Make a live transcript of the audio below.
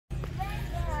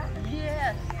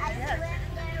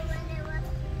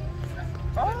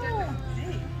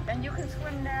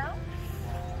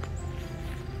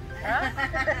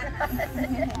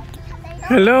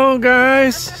Hello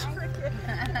guys.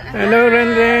 Hello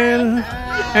Ren-Ren,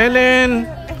 Helen,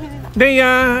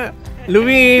 Dhea,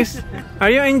 Louise.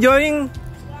 Are you enjoying?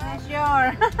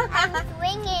 Sure. I'm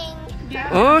swinging.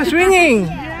 Oh, swinging.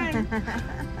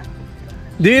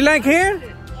 Do you like here?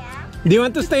 Yeah. Do you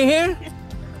want to stay here?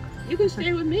 You can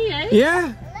stay with me, eh?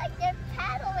 Yeah. I like they're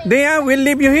paddling. Dhea, we'll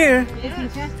leave you here.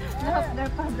 Look,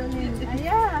 they're paddling.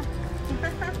 Yeah.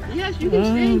 Yes, you can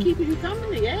stay and keep you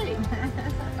company, eh?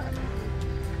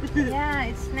 Yeah,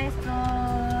 it's nice to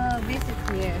visit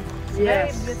here. It's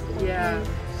Yes. very beautiful. Yeah.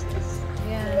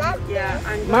 Yeah. Yeah.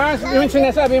 I'm Mars, yung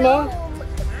sinasabi mo?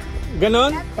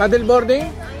 Ganon? Paddle boarding?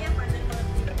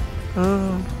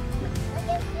 Oh.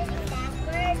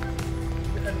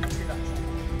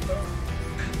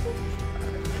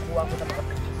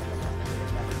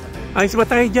 Ayos ba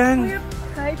tayo dyan?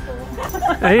 Hi po.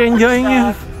 Are you enjoying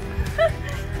it?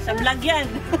 sa vlog yan.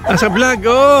 Sa vlog,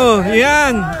 oh,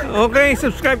 yan. Okay,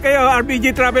 subscribe kayo,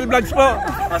 RBG Travel Vlogs po.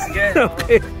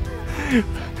 Okay.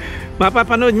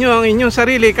 Mapapanood nyo ang inyong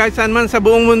sarili kahit saan man sa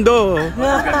buong mundo.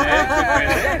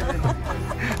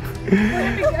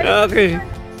 Okay.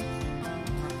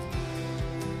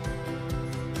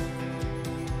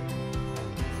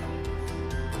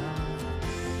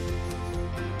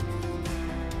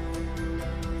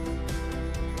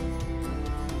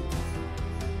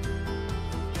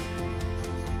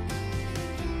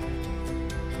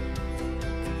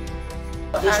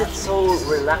 Is it so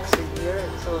relaxing here?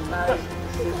 It's so nice.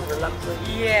 It's relaxing.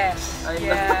 Yes.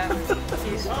 Yeah.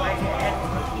 He's like, and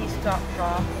he's got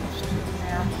problems too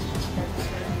now.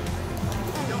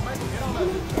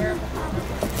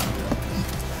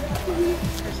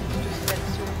 He's just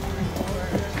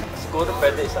Siguro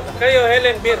pwede isa lang. Kayo,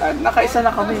 Helen, beer. Nakaisa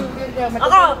na kami.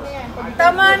 Ako!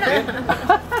 Tama na!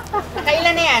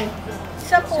 Kailan na yan?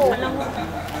 Isa po.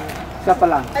 Isa pa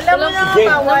lang. Alam mo na Jake,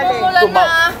 bawal eh.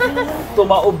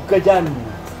 Tumaob ka dyan.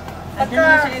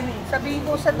 Pagka sabihin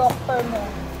ko sa doktor mo.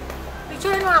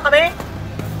 Picture mo nga kami?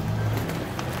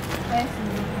 Yes.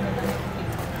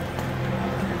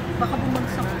 Baka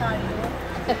bumagsak tayo.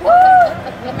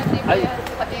 Ay,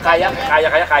 kaya.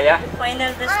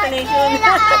 Final destination.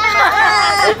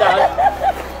 Wait lang.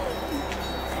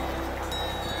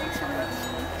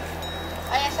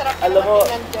 Ay, ang sarap Alam mo,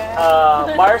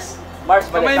 Mars,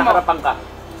 balik sa harapan ka.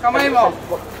 Kamay mo.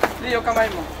 Leo, kamay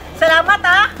mo. Salamat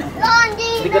ha!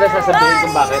 Hindi ko na sasabihin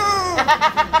kung bakit.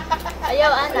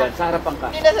 Ayaw, Ana. Ayan, sa harapan ka.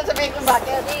 Hindi na sasabihin kung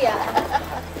bakit. Dhea.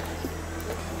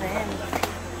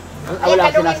 Wala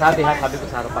akong sinasabi ha, sabi ko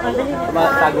sa harapan ka.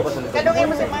 Tumatago ko sa likod. Kalungin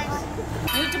mo si Mars.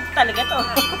 YouTube talaga to.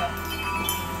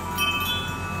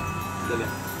 Dali.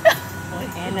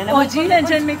 Oh, Gina,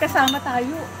 dyan may kasama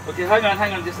tayo. Okay,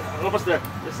 hang on. Just almost there.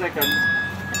 Just a second.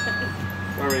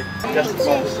 Sorry. Just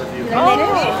focus on you. Oh,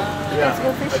 Yeah. let's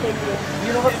go fishing.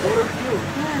 You know what? What are you?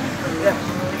 Yeah.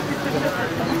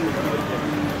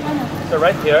 So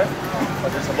right here,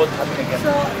 but there's a boat coming again.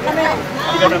 So, ano yan?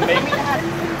 You're gonna make.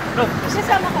 No.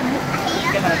 Kasama kami.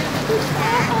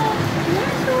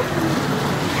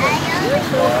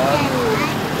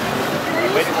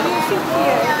 Waiting for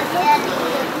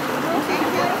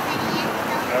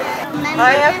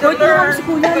I have to learn.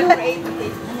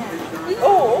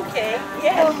 Oh, okay.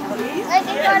 Yes, please. I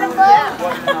just want to go.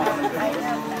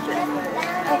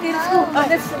 Okay, let's go.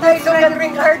 Let's look at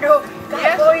Ricardo.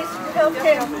 Yes. Boys, help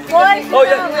him. One, Oh,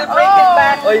 yeah. break it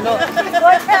back. Oh, you know.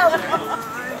 One help.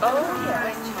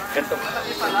 Ganito.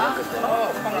 Oh,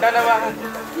 pangdalawahan.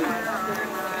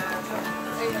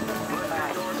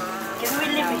 Can we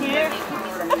live here?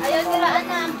 Ayaw nila,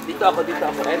 Ana. Dito ako.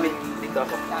 Emy, dito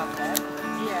ako.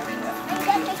 I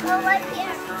got to go right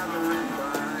here.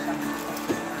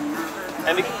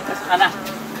 Emy, nasa ka na.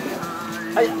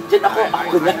 Ay, dyan ako.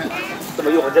 Ako ganyan.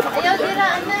 Tumayo ka dyan. Ako Ayaw dyan. nila,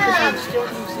 Ana.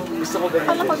 Gusto ko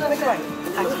ganyan.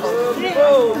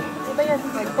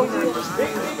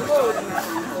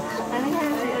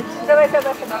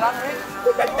 Sabay-sabay ka na lang.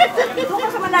 Ito ka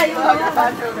sa malayo.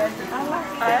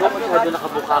 Ito masyado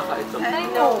nakabuka ka ito. I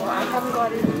know. I haven't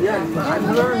got it. Yan, I'm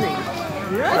learning.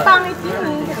 Ang pangit yun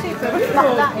eh. Kasi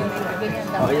bakla eh. Ganyan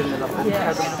daw. Oh, yan na lang.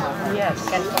 Yes.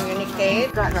 Can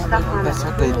communicate. That's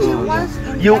what they do.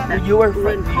 You were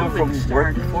from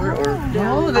work before or?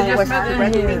 No, they just met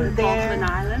in here. There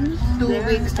 2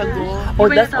 weeks ago. Oh,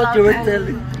 that's what you were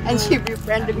telling. And she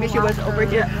befriended me. She was over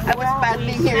here. I was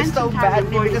paddling here so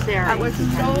badly because I was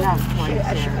so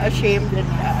ashamed that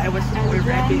I was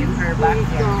already in her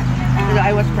backyard. Because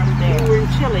I was from there. We were in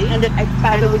Chile. And then I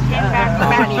paddled with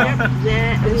Manny.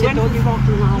 And she told you about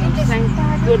the island. Thank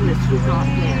goodness we got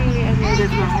there.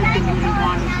 Because my husband really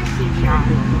wanted to see the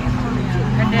island.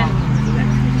 And then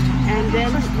And then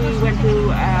we went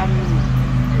to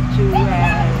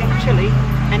Chile,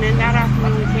 and then that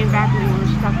afternoon we came back and we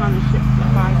were stuck on the ship for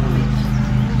 5 weeks.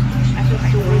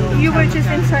 You were just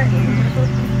inside.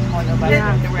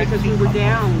 Yeah, because we were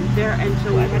down there, and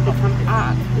so we had to come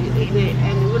up, and they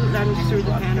wouldn't let us through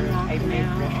the Panama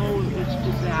Canal. Oh, it was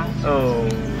disaster. Oh.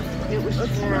 It was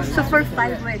terrible. So for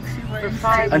 5 weeks you were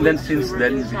inside. And then since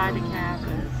then, inside a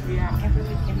cabin. Yeah.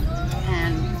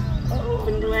 And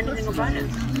couldn't do anything about it.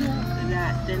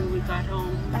 Then we got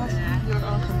home.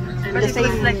 And But the it same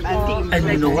was like team. and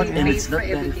you know what? And paid it's for not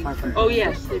very everything. far from Oh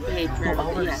yes, they paid for 2 it.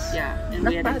 hours. Yes, yeah, and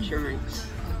Not we had bad. insurance.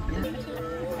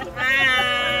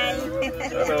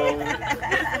 Hello.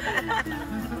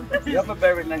 You have a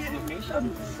very nice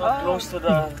location. So close to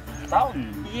the town.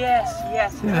 Yes,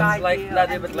 yes, It's like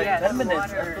not even like 10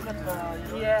 minutes. And look at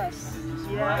the, Yes,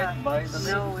 yeah. right by the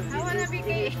lake. No,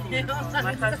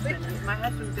 my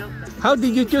husband built them. How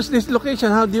did you choose this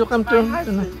location? How do you come to? My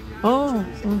husband Oh.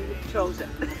 chose it.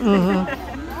 Uh-huh.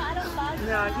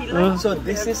 No, he liked So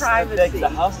this the is like privacy. the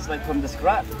house is like from the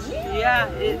scratch. Yeah,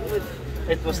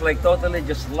 It was like totally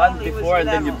just land It was before and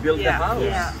then you level. build the house.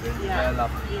 Yeah,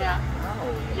 Develop. yeah,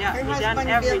 Wow. yeah. Her He done husband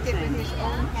built it with everything. his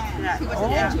own hands. Yeah. He was an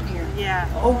Oh. engineer. Yeah.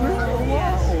 Oh really?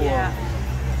 Yes, Wow. yeah.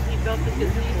 He built the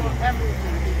gazebo,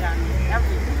 everything. He done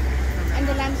everything. And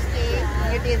the landscape,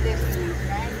 you did this,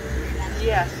 right?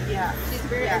 Yes, yeah. She's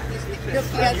very Yeah. artistic. Look,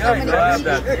 she has Yeah, so many I love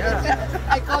that, creatures.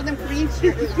 I call them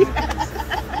creatures.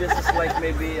 This is like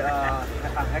maybe a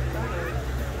hectare.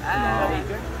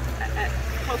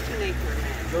 Close to nature.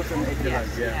 Close to an acre Yes,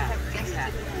 land, yeah. yeah.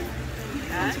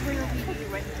 That's where we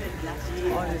rented last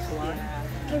year. Oh, this one.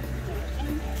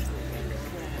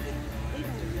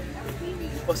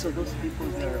 Oh, so those people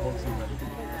there are also renting.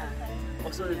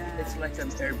 Also, it's like an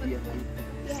Airbnb.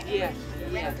 Yes, yes,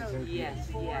 Rental. yes,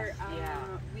 For, yes, yeah.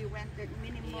 we rented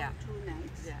minimum Yeah. 2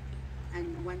 nights Yeah.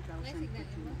 and 1,000 for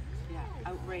 2 nights. Yeah,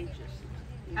 outrageous.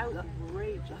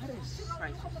 Outrageous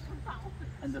prices.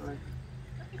 And the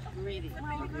Really.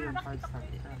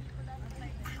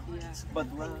 Yeah. but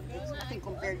well, It's nothing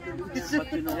compared to Louise.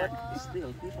 but you know what?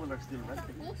 Still, people are still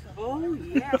renting. Oh,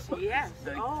 yes, yes.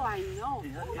 Oh, I know.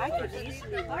 I could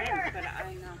easily rent, but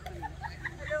I'm not gonna.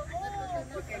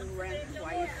 You can rent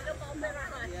twice.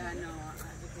 Yeah, no,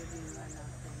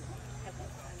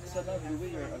 So now, Louie,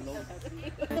 you're alone.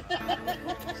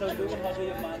 So Louie, how do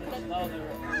you manage now?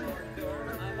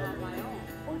 I'm on my own.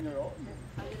 On your own.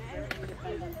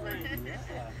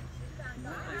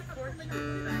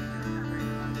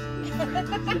 You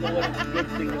know what the good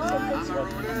thing is sometimes you have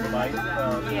to invite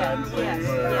friends or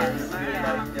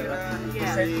the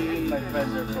same thing with my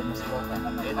friends are from Muskoka.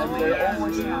 And they're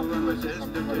always happy when there's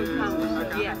something like this.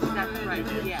 Yes, that's right.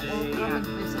 Yes, Come yeah. and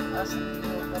visit us.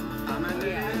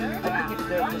 Yeah. I think if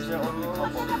they're just their only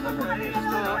couple, never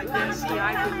Well, then, see, I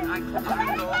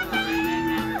couldn't go all of it,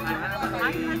 and my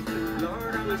husband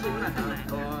was in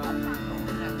Netherlands.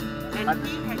 And and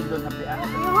he you had don't have the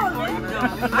accent. no,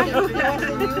 I don't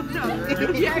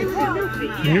Yeah, he's a newbie,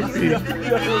 yes.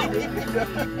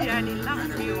 Yeah, and he loved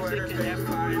music and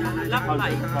everything, and loved How do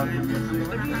life. you find the music?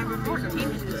 But he was 14 in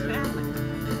his family.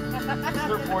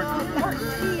 They're 14.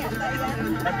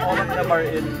 And all of them are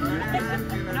in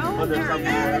No, Oh, there's there some are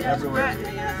everywhere.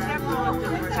 several of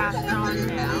them have passed on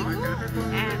now,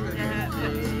 and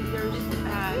there's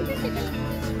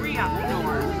 3 up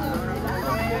north,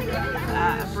 a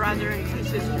brother and 2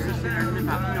 sisters that live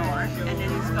up north, and then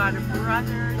he's got a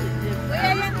brother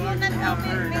that lives in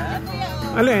Alberta,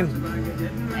 Alin?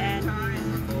 and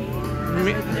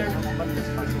Mi- there's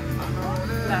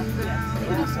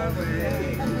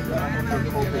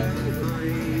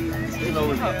You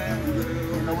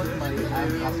know what my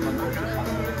husband also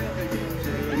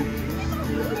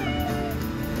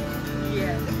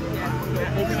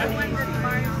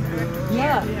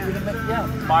Yeah.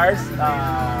 Mars, take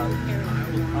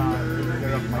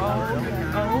care of my house.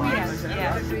 oh yes,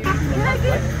 yes.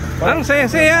 Ang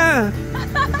saya-saya!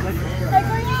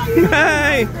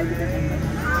 Hi!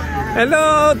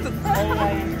 Hello!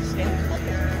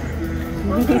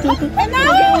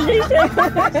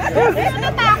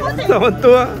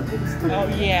 Tuwa. Oh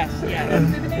yes, yes.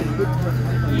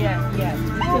 Yes, yes.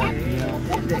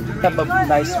 Have a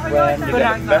nice friend, you But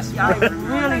got a best I'm friend.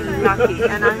 really lucky,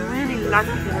 and I'm really lucky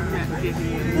to have met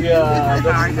Vivian. Yeah,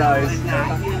 that's nice.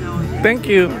 You know, Thank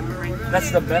you.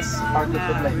 That's the best part of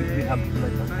it, like if we have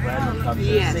like a friend who comes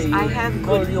Yes, and say, I have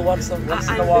call good- you once in a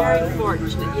I'm while. very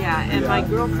fortunate, yeah. And my Yeah.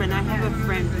 girlfriend, I have a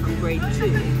friend from grade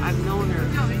 2. I've known her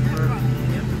for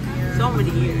so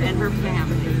many years, and her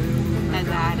family. and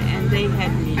that, and they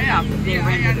had me. They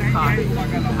rented a cottage up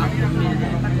in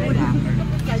Manila.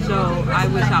 So I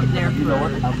was up there for.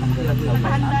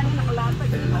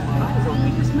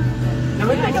 Can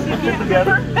we take a picture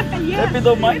together? If you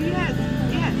don't mind? Yes.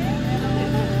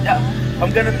 Yeah.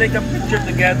 I'm gonna take a picture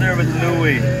together with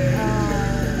Louie.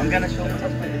 I'm gonna show you.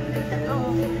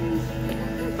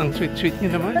 Ang sweet-sweet niyo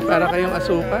naman. Para kayong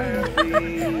asukal.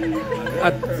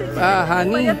 At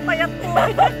honey. Payat po.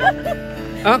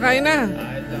 Oh, kain na.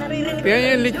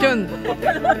 Kaya yung lechon.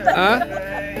 Ha?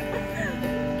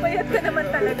 Payat ka naman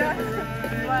talaga.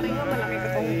 Wari nga, malaki ka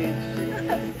po.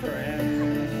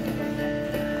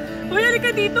 Uy, halika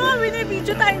dito.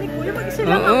 Binibidyo tayo ni Kuya. Mag-isa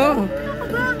lang ako. Oo.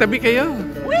 Tabi kayo.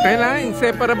 Kailangan.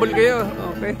 Separable kayo.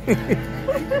 Okay.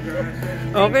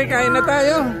 Okay, kain na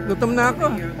tayo. Gutom na ako.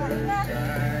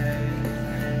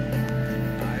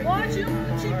 Watch yung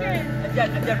chicken.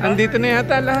 Andito na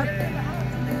yata lahat.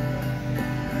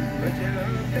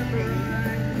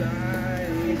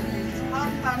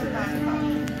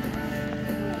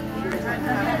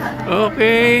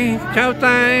 Okay, chow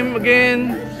time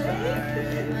again.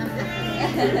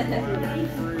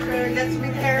 So let's be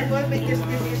careful because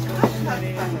this is hot.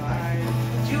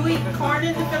 Do you eat corn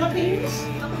in the Philippines?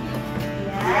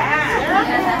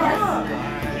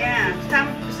 Yeah.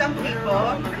 Some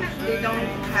people, they don't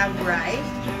have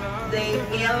rice. They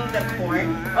mill the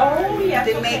corn. Oh, yeah.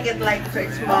 They make it like so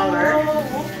it's smaller.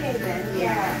 Oh, okay then.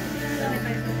 Yeah.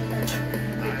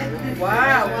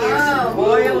 Wow, it's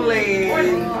boiling.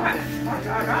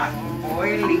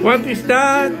 Boiling. What is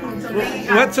that?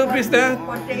 What soup is that?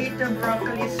 Potato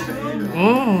broccoli soup.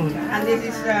 Oh, And this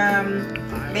is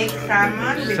baked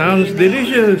salmon. with sounds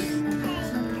mayonnaise. delicious.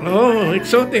 Oh,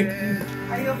 exotic.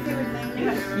 Are you okay with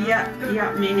mayonnaise?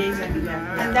 Yeah, mayonnaise and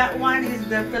yeah. And that one is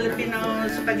the Filipino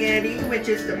spaghetti, which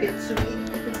is a bit sweet,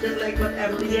 just like what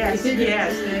Emily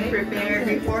prepared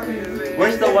before.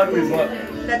 Where's the one we bought?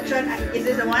 That one, is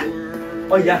this the one?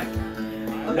 Oh yeah.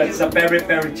 Okay. That's a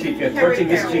peri-peri chicken.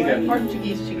 Portuguese chicken.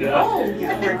 Portuguese chicken. Yeah. Oh,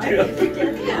 Yeah,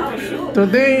 Portuguese.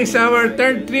 Today is our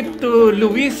third trip to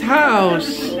Louise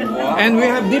house. And we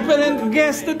have different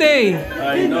guests today.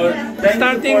 I know. Thank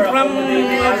Starting you for from-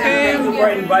 accommodating us. okay. Thank you for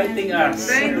inviting us.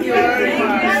 Thank you very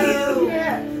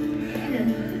much.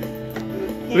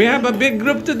 We have a big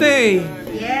group today.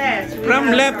 Yes.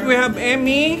 From left we have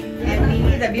Emy,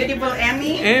 Emy, the beautiful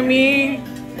Emy.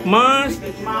 Mars,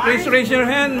 please raise your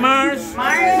hand, Mars.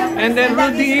 Mars. And then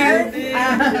Rudy,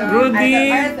 Rudy.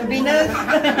 Venus.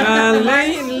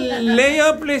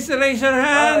 Leo, please raise your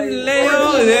hand.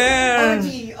 Leo, there.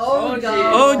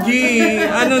 OG,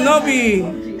 Anunobi.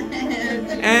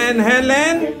 And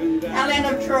Helen, Helen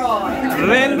of Troy.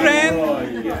 Ren-Ren.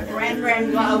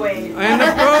 Ren-Ren, go away. And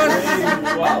of course,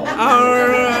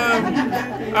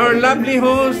 our lovely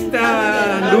host,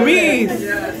 Louise.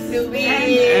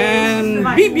 Louise. And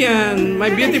Vivian, my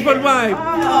beautiful wife.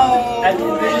 Oh.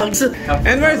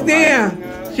 And where's Dhea?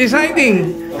 She's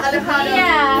hiding.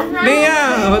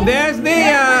 Dhea, oh, there's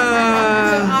Dhea.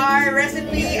 Our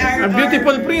recipe, Our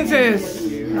beautiful princess.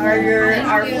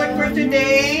 our food for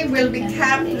today will be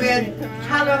capped with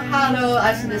halo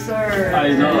as dessert. I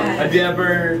know. Have you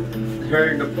ever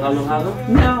heard of halo halo?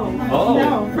 No. Oh,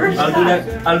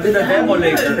 I'll do the demo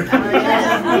later.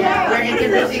 We're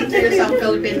introducing to you some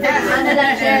Philippine food.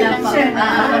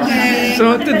 Okay.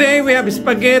 So today we have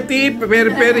spaghetti,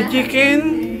 peri-peri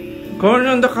chicken, corn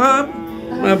on the cob,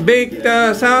 baked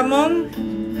salmon,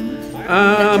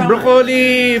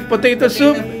 broccoli potato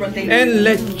soup, and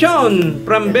lechon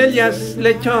from Bellas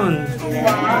Lechon.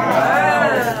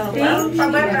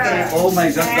 Oh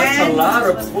my God, that's a lot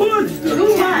of food.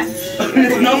 Too much.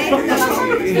 No.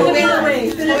 Who will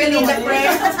eat the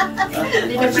bread?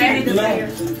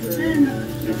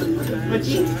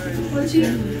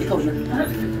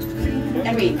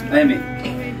 Emy.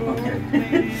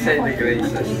 Say the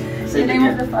graces. In the name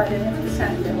of the Father, and of the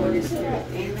Son, and the Holy Spirit.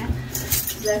 Amen.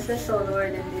 Bless us, O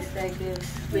Lord, and these thy gifts,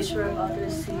 which we're about to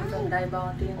receive from thy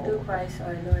bounty through Christ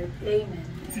our Lord. Amen.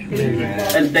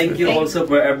 And thank you also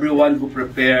for everyone who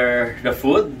prepared the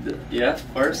food. Yeah,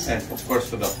 of course. And of course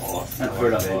to the host. And for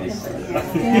the host.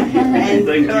 And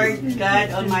Thank you. Lord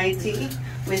God Almighty,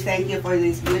 we thank you for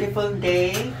this beautiful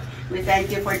day. We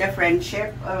thank you for the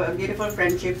friendship, a beautiful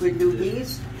friendship with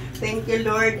Louise. Thank you,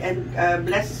 Lord, and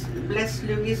bless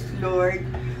Louise, Lord,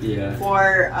 Yeah.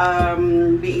 for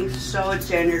being so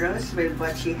generous with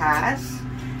what she has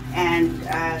and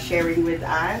sharing with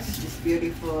us this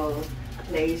beautiful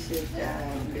place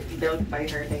built by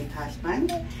her late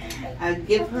husband.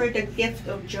 Give her the gift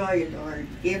of joy, Lord,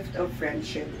 gift of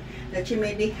friendship, that she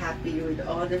may be happy with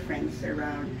all the friends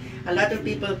around. A lot of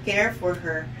people care for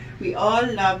her, We all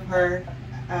love her,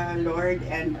 Lord,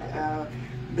 and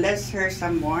bless her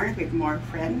some more with more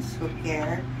friends who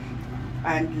care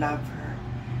and love her.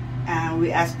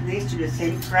 We ask this to the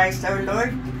same Christ our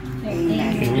Lord.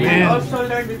 Amen. Amen. And also,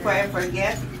 Lord, before I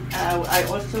forget, I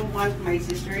also want my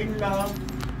sister-in-law,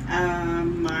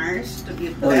 Mars, to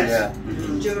be blessed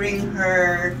during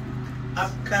her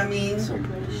upcoming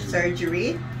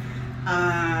surgery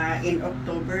in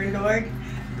October, Lord.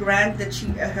 Grant that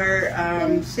her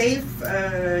safe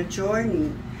journey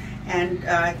and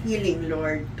healing,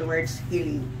 Lord, towards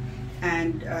healing.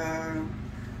 And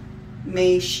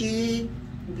may she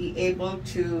be able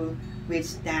to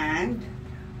withstand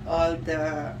all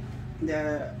the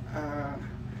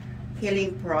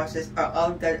healing process,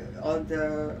 all the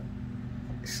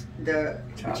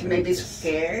she may be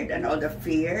scared and all the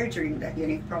fear during the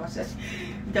healing process.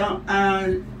 Don't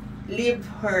leave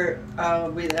her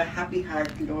with a happy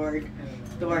heart, Lord,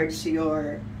 towards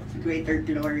your greater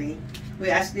glory. We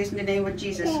ask this in the name of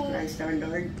Jesus Christ, our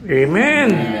Lord.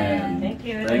 Amen. Thank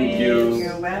you. Thank you.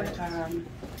 You're welcome.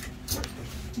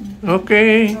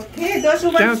 Okay. Okay, those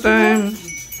who want Chow time.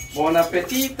 Bon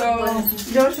appetito!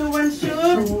 Those who want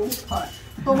soup.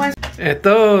 Who wants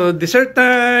Eto, dessert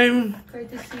time.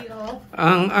 Courtesy of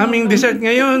Ang aming dessert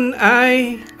ngayon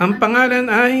ay, ang pangalan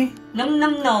ay Nom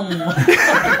nom nom.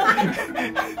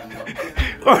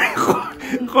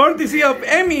 courtesy of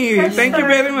Emy. Thank you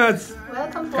very much.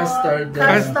 welcome po. Custard.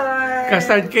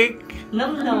 Custard cake.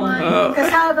 Nom nom.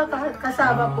 Kasaba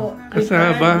po.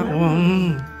 Kasaba.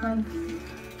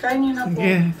 Try niyo na po.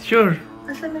 Yeah, sure.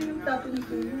 Asan na yung plato ni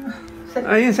Kuya?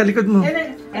 Ayun, sa likod mo.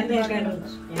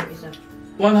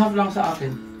 One half lang sa akin,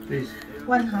 please.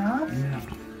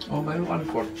 1/2? Oh, by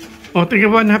 1/4. O, tiga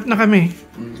 1/2 na kami.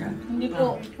 Hindi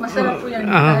po. Masarap po yan.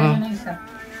 Ah. Kaya nyo na isa.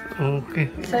 Okay.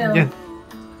 Sa'yo. Yan.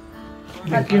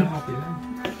 Thank you.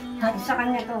 Sa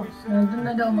kanya to. Doon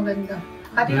na daw maganda.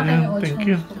 Hati na kayo 8. Thank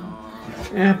you.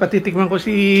 Patitikman ko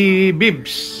si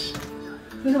Bibs.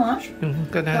 Gusto mo? Yung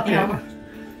kanati.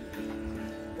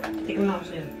 Tingnan ko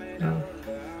sa'yo.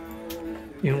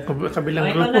 Yung kabilang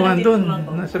grupuhan doon.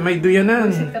 Nasa may duyanan.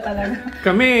 Visit ka talaga.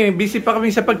 Kami, busy pa kami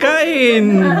sa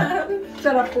pagkain.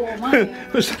 Sarap po kumain.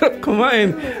 Masarap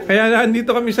kumain. Kaya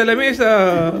nandito kami sa lamesa.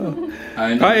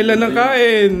 Kain lang ng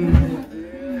kain.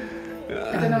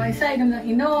 Ito naman isa, inom ng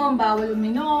inom. Bawal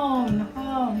uminom.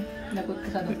 Nako. Lagot ka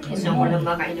sa doktor. Isang ko lang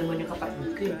makainom mo ng kapatid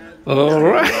ko.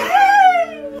 Alright.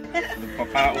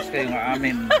 Papaos kayo nga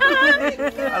amin.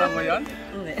 Alam mo yun?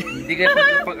 Hindi kayo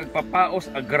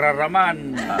pagpapaos,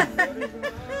 agraraman.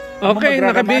 Okay,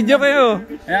 naka-video kayo.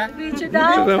 Yeah? Video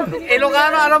daw.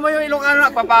 Ilocano, alam mo yung Ilocano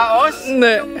na papaos?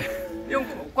 Hindi. Yung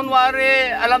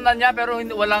kunwari, alam na niya pero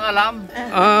hindi, walang alam.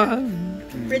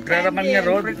 Agraraman niya,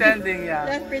 Rod. Pretending yan.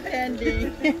 Not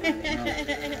pretending.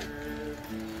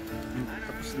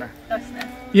 Tapos na.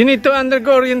 You need to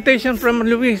undergo orientation from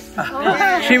Louise.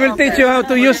 She will teach you how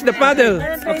to use the paddle.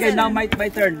 Okay, now my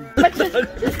turn.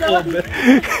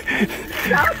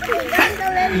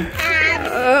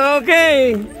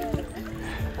 Okay.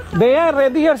 Dhea,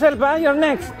 ready yourself, ha? You're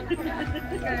next.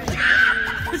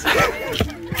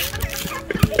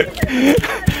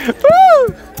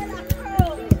 Woo!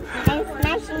 I'm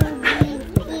smashing the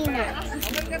peanuts.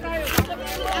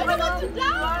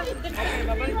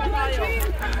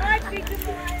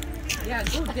 Yeah,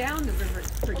 go down the river.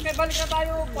 Okay, balik na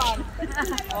tayo, Juan.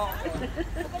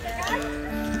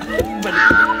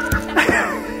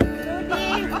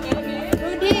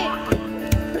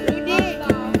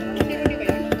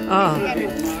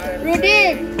 Rudy,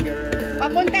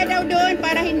 papunta daw doon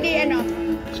para hindi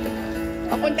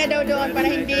papunta daw doon para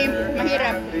hindi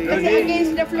mahirap. Kasi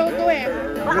against the flow to eh.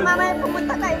 Baka mamaya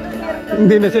pumunta tayo doon.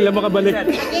 Hindi na sila makabalik.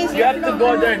 Against You have to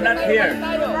go there, not here.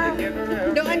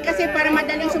 doon kasi para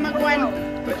madaling sumagwan.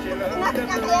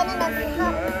 Nakakayanin natin ito.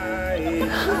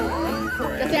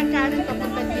 Kasi ang kanan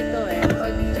papunta dito eh.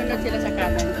 Pag sunod sila sa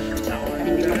kanan.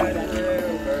 Hindi makabalik.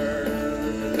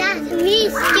 That's me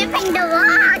skipping the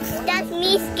walks. That's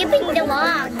me skipping the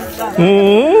walks.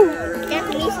 Oh? That's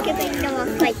me skipping the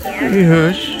walks right there.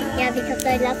 Yes. Yeah, because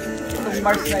I love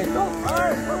Mars na ito.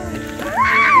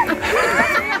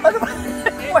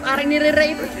 Parang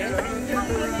nire-rape.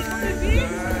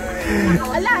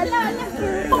 Ala.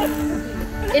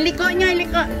 Iliko niya,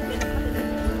 iliko.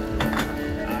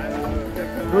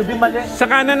 Rudy, mali. Sa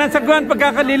kanan ang sagwan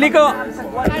pagkakaliliko.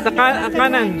 Sa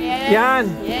kanan.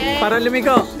 Yan. Para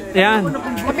lumiko. Yan.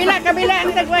 Kabila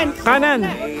ang sagwan. Kanan.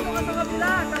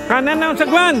 Kanan ang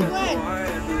sagwan.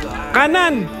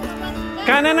 Kanan.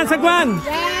 Kanan ang sagwan.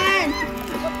 Yan.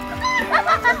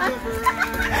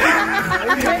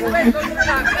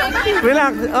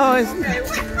 Relax. Oh,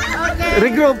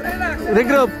 Regroup.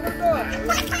 Regroup.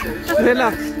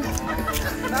 Relax.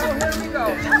 Now here we go.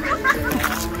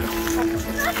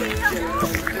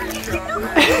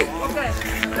 Okay,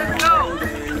 let's go.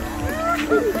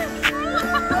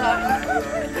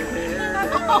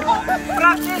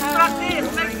 Practice, practice,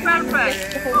 makes perfect.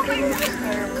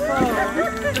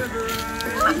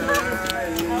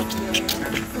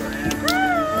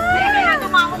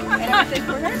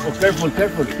 Oh, careful,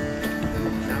 careful.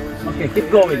 Okay, keep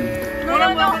going.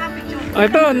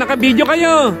 Ito, naka-video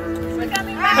kayo.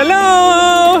 Hello!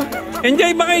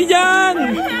 Enjoy ba kayo dyan?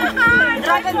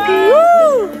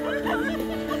 Woo!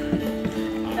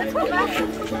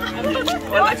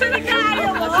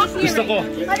 Gusto ko.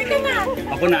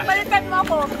 Ako na. Balikan mo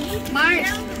ako.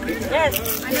 Mars, Yes.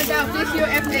 ano daw? Please your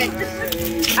FX.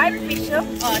 I'm Bishop.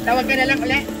 Oh, tawag ka na lang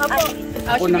ulit. Opo.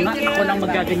 Ako na nga, ako nang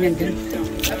magaganyan dyan.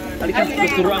 Halika,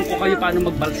 tuturuan ko kayo paano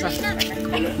magbalsa.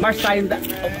 Mars,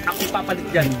 ako papalit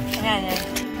dyan. Yan, yan.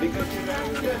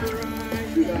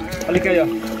 Halika kayo.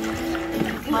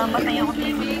 Mamatay ako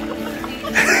TV.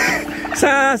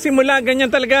 Sa simula, ganyan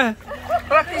talaga.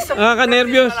 Practice.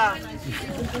 Nakaka-nervyos.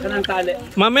 Ito ng tali.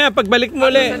 Mamaya, pagbalik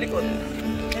mo ulit.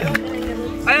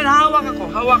 Ayun, hawak ako.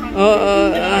 Hawak ako. Oo.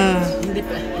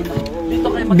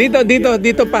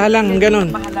 Dito, pahalang.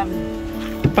 Ganon.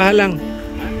 Pahalang.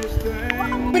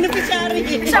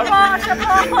 Siya po.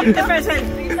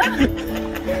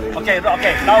 Okay,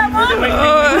 okay. Now, wait.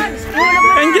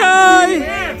 Enjoy!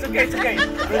 It's okay, it's okay.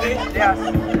 Ready? Yes.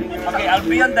 Okay, I'll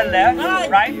be on the left,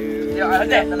 right?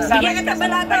 Sige ka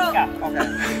tabalato. Okay.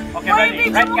 Okay, ready.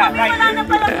 Right ka, right.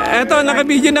 Eto,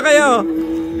 naka-video na kayo.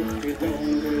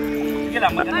 Sige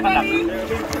lang, maganda lang.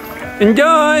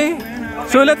 Enjoy!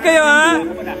 Sulat kayo, ha?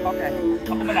 Okay.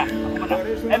 Ako muna.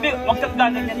 Emy, huwag kang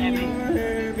ganin yan, Emy.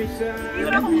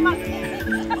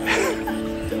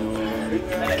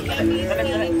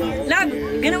 Lag,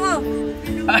 gano'n mo.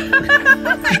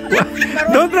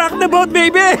 Don't rock the boat,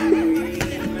 baby!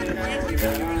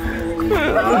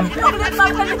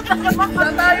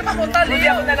 Saan tayo papunta? Hindi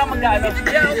ako na lang mag-ano.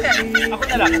 Yeah, okay. Ako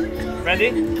na lang. Ready?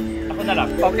 Ako na lang.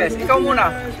 Okay, ikaw muna.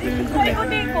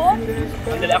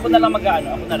 Dali, ako na lang mag-ano.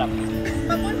 Ako na lang.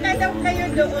 Papunta daw kayo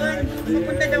doon.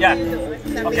 Papunta daw Yeah. kayo doon.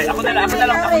 Okay, ako na lang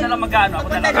mag-ano. Ako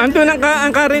na lang. Andun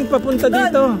ang current papunta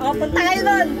dito. O, punta kayo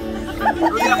doon.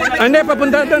 Hindi,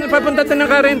 papunta doon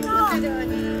ang current.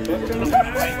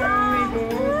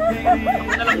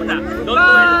 Ako na lang muna.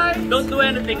 Don't do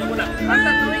anything. Ako na.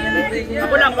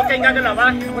 Ako lang, huwag kayong gagalaw, ha?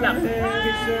 Ako lang.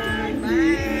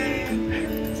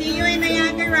 See you in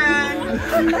Niagara.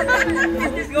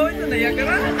 Is going to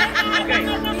Niagara? Okay.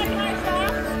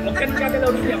 Huwag kayong gagalaw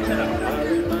dito. Ako na lang.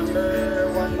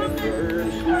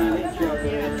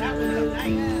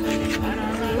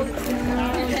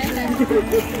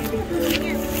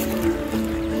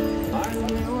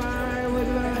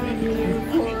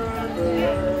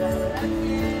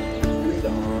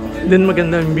 Doon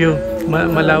maganda yung view.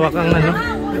 Malawak ang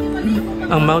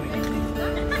ang mouth.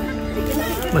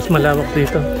 Mas malawak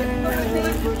dito.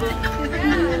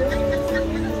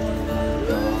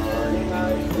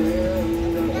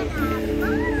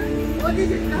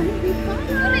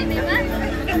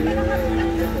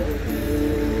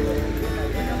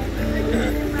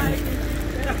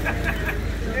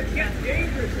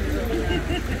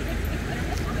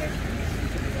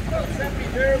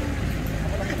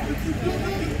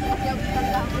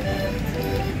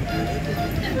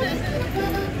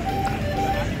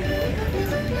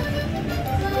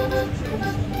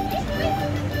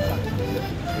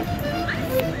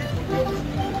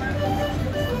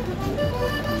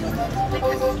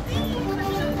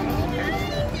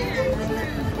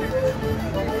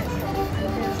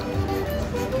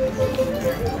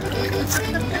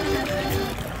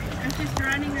 And she's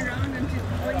running around and she's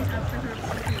going after her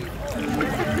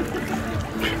puppy.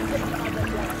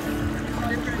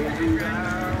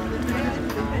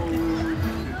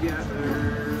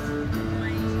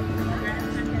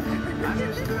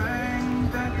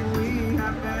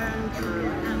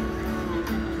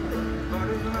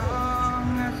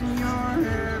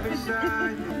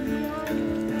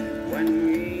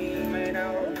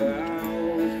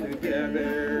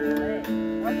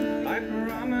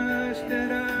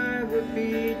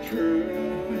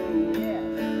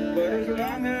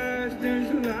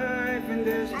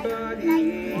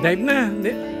 Dive na.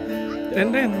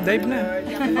 Ren-Ren, dive na.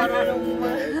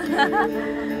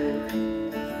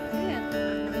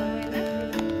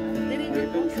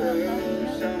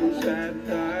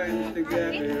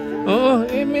 Oo,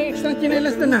 may extra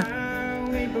chinelas doon na.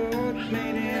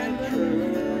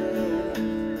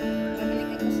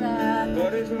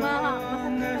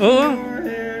 Oo.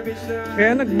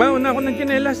 Kaya nagbaon ako ng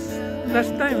tsinelas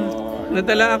last time.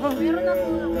 Nadala ako.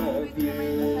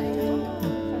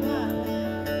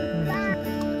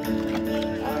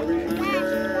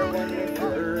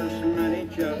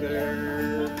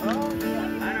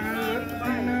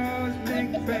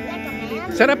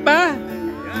 Sarap ba?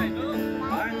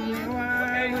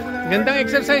 Gandang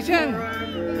exercise yan.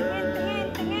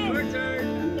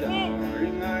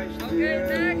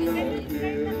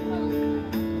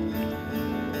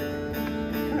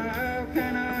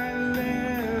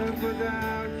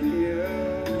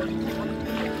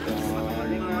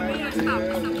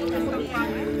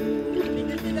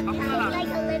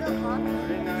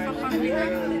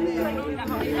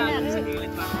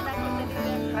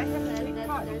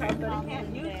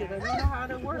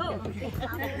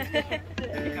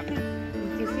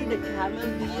 You see the camel?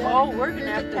 Oh, we're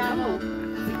gonna have to move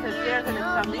because they're gonna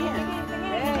come in.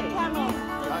 Hey, camel.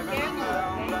 We're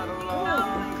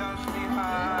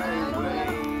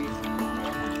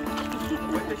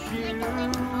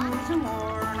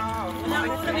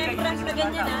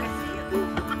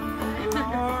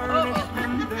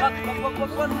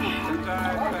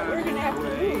gonna have to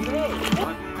move.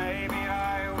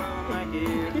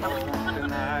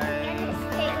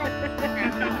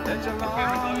 It's a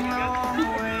long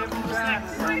way from San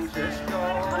Francisco.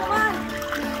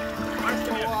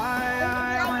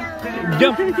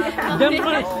 Jump! Jump,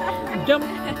 Mars! Jump!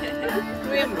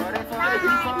 Swim! But if I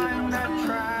find that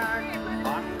track,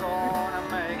 I'm gonna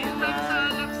make it back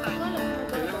to that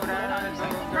little girl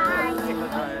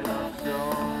that I love so.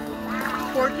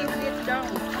 14 minutes down.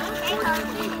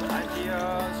 I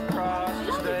just crossed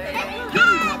the state.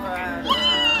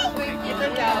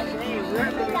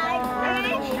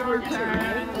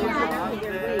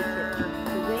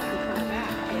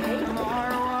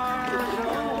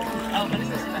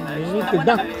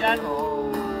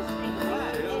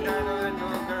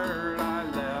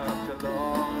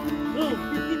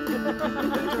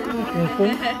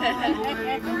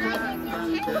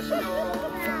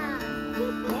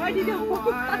 Why did you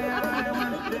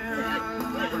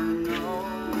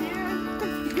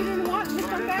didn't want to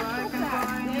come back so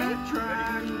fast, eh?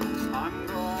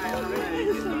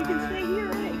 So you can stay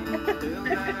here,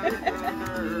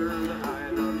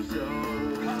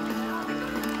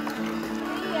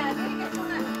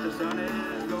 The sun is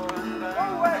going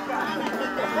down.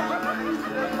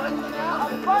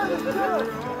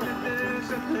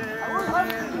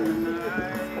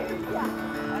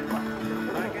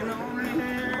 I can only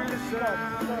hear the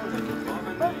sound of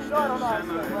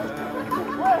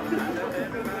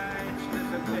headlights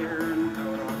disappearing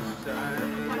out on sight.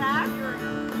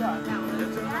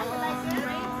 It's a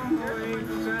long way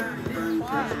to San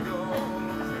Francisco.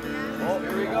 Oh,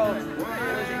 here we go.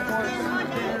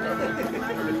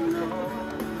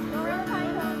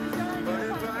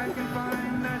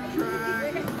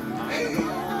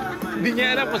 Hindi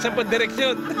niya alam kung saan pa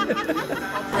direksyon.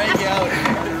 Ready out.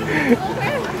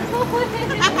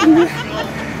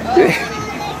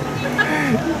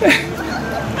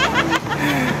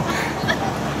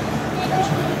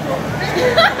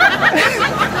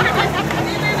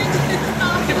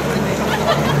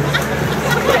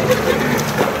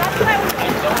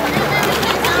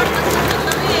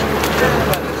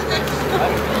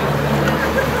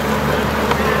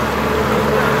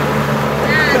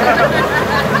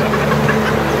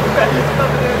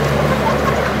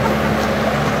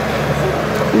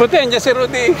 Buti andyan si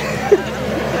Rudy.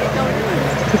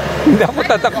 Hindi ako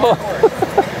tatakbo.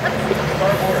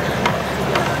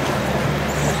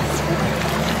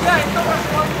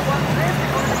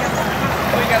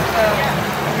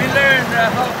 We learned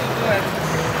how to do it.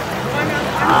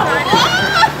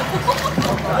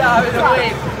 Yeah, with the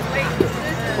wave.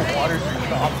 The water's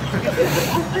stop.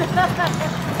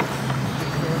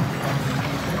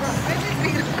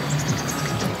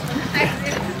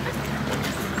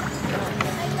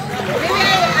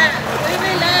 We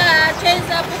will change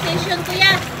the position,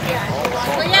 Kuya.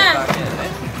 Kuya,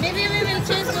 maybe we will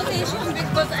change position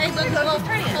because I don't know how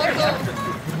to.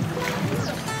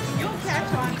 You'll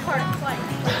catch on part flight.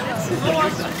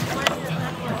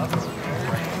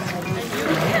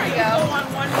 There we go. On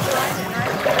one side and I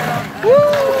Woo!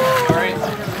 All right.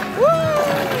 Woo!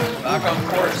 Back on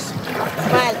course.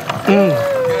 Well. Good.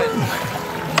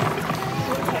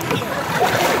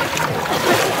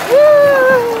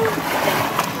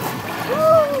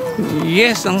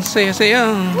 Yes, ang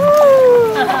saya-saya.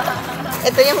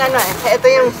 Ito yung ano eh. Ito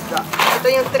yung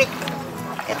trick.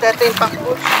 Ito yung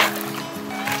pack-push.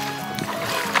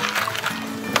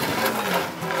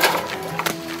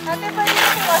 Ate, ba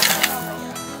yung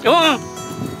Oo.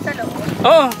 sa loob?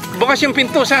 Oo, bukas yung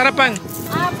pinto sa harapan.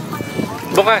 Ah,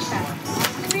 Bukas.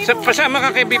 Pasama ka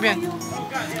kay Bibian.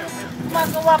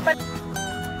 Magawa pa.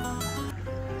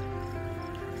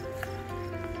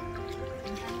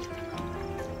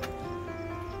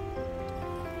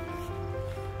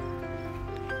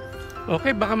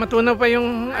 Okay, baka matunaw pa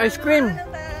yung ice cream.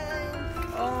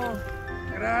 Oh,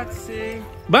 grazie.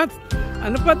 But,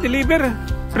 ano pa, deliver.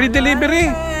 Free delivery.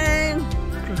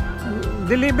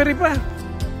 Delivery pa.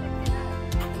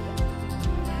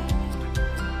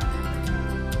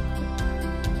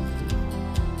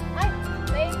 Ay,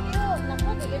 thank you.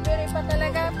 Naku, delivery pa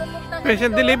talaga. Pupunta ka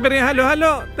Special delivery.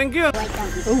 Halo. Thank you.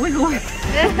 Oh my God.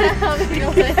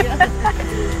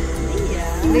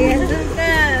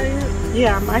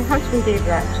 Yeah, my husband did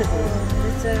that too.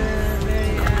 It's a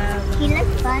very, He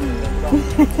looks fun.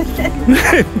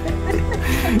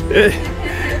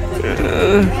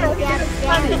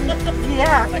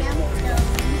 Yeah.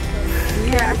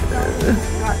 Yeah.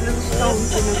 Got little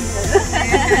stones in his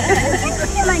head.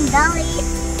 Come on, Dolly.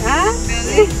 Huh?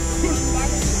 Really?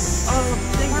 Oh,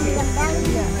 thank Come you. on, Dolly.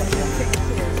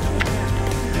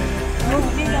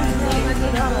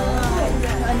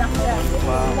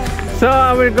 So,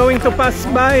 we're going to pass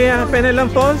by Fenelon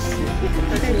Falls.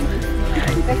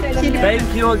 Thank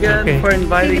you again Okay. for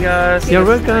inviting us. You're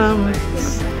welcome.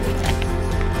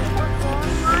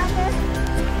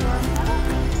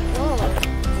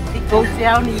 It goes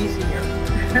down easier.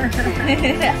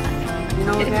 You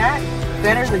know that?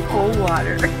 Better than cold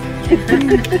water.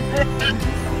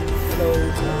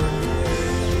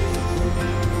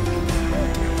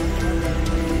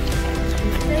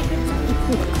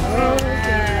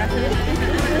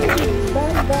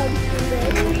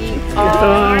 Ito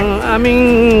ang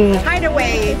aming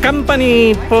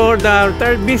company for the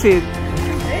third visit.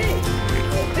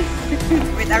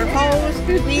 With our host,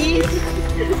 Louise,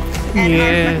 and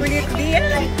Yeah. our Dhea.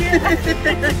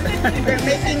 We're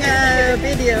making a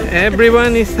video.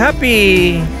 Everyone is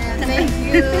happy. thank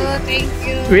you, thank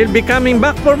you. We'll be coming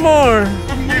back for more.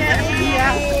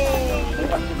 Yeah.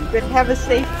 But have a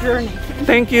safe journey.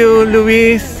 Thank you,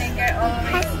 Louise.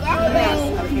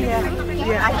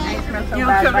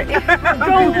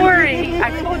 Don't worry. I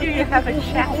told you you have a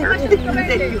shower.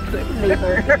 That you could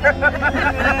later.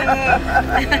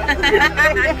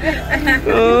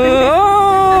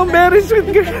 Oh, very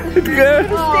sweet girl.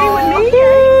 Stay with me.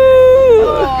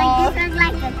 Oh. Like this is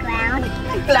like a clown.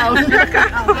 Clown.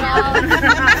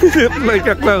 Like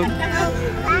a clown.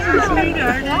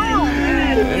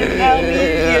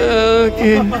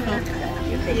 Okay.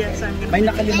 Yes, I'm gonna. May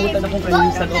nakalimutan akong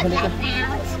kainin sa loob nito.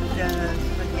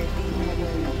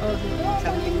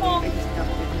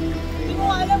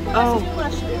 Oh,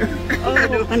 I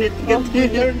don't want it to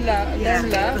get learn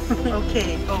last.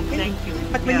 Okay. Oh, thank you.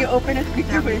 But when you open it, it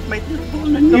might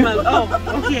come out. Oh,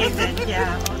 okay then.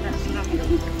 Yeah. Oh, that's lovely.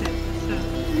 So,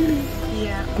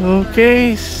 yeah.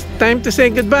 Okay, it's time to say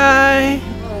goodbye.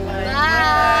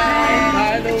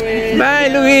 Bye. Bye,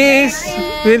 Louise.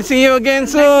 We'll see you again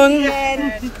soon.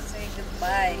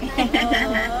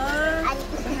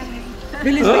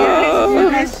 Bilis mo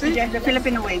Oh. bless the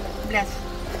Filipino way. Bless.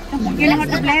 You know how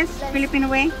to bless Filipino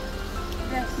way?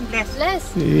 Bless. Bless.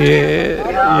 Yeah.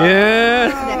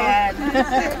 Yeah. The hand.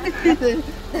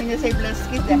 When you say bless,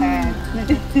 kiss the hand.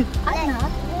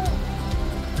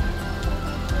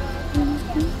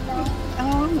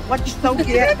 Oh, what stone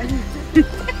here?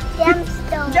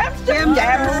 Gemstone. Gemstone.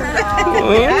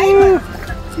 Oh.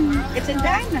 It's a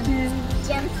diamond.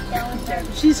 Gemstone.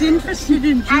 She's interested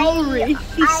in jewelry.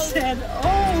 She said,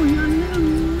 "Oh, your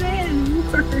new men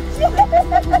first."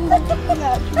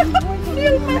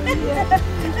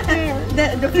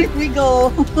 The flip we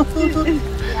go.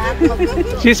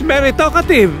 She's very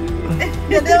talkative.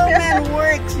 The little man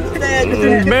works instead.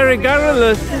 Very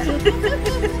garrulous.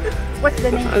 What's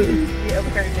the name of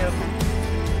her little man?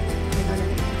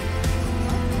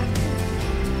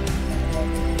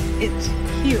 It's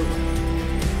Hugh.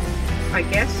 I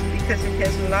guess because it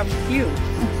has love hue.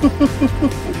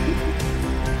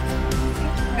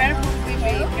 Careful,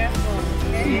 baby, careful.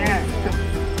 Yeah.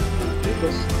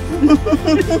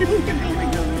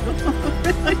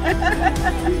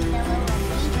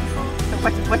 So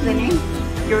what's the name?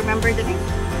 You remember the name?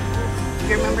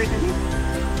 You remember the name?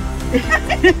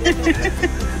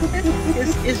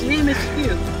 His name is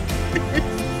Hugh.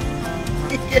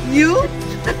 You?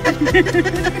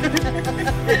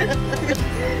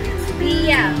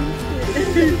 Dhea.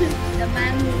 The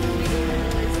man who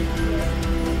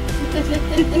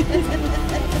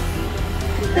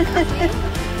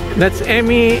That's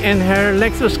Emy and her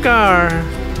Lexus car.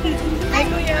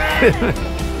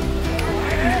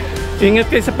 Ingat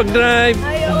kayo sa pag-drive.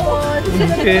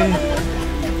 Okay.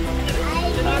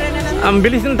 Ang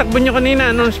bilis ng takbo nyo kanina.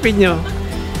 Anong speed nyo?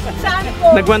 Saan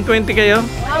po? Nag 120 kayo?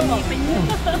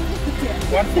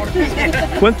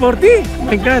 140?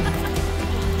 My God.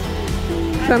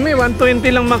 Sa amin, 120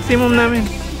 lang maximum namin.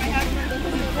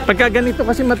 Pagka ganito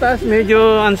kasi mataas,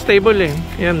 medyo unstable eh.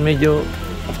 Yan, medyo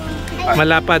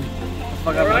malapad.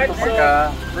 Pagka high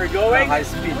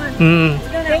speed.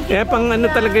 Kaya pang ano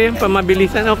talaga yun,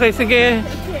 pamabilisan. Okay, sige.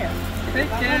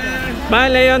 Bye,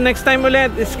 Leo. Next time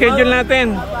ulit, schedule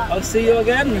natin. I'll see you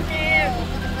again.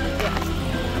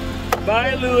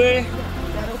 Bye, Louie.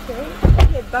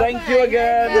 Thank you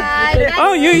again.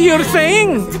 Oh, you're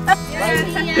staying?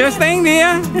 You're staying,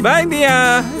 Dhea? Bye,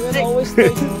 Dhea. Always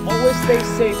stay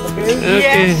safe, okay?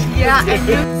 Okay. Yeah.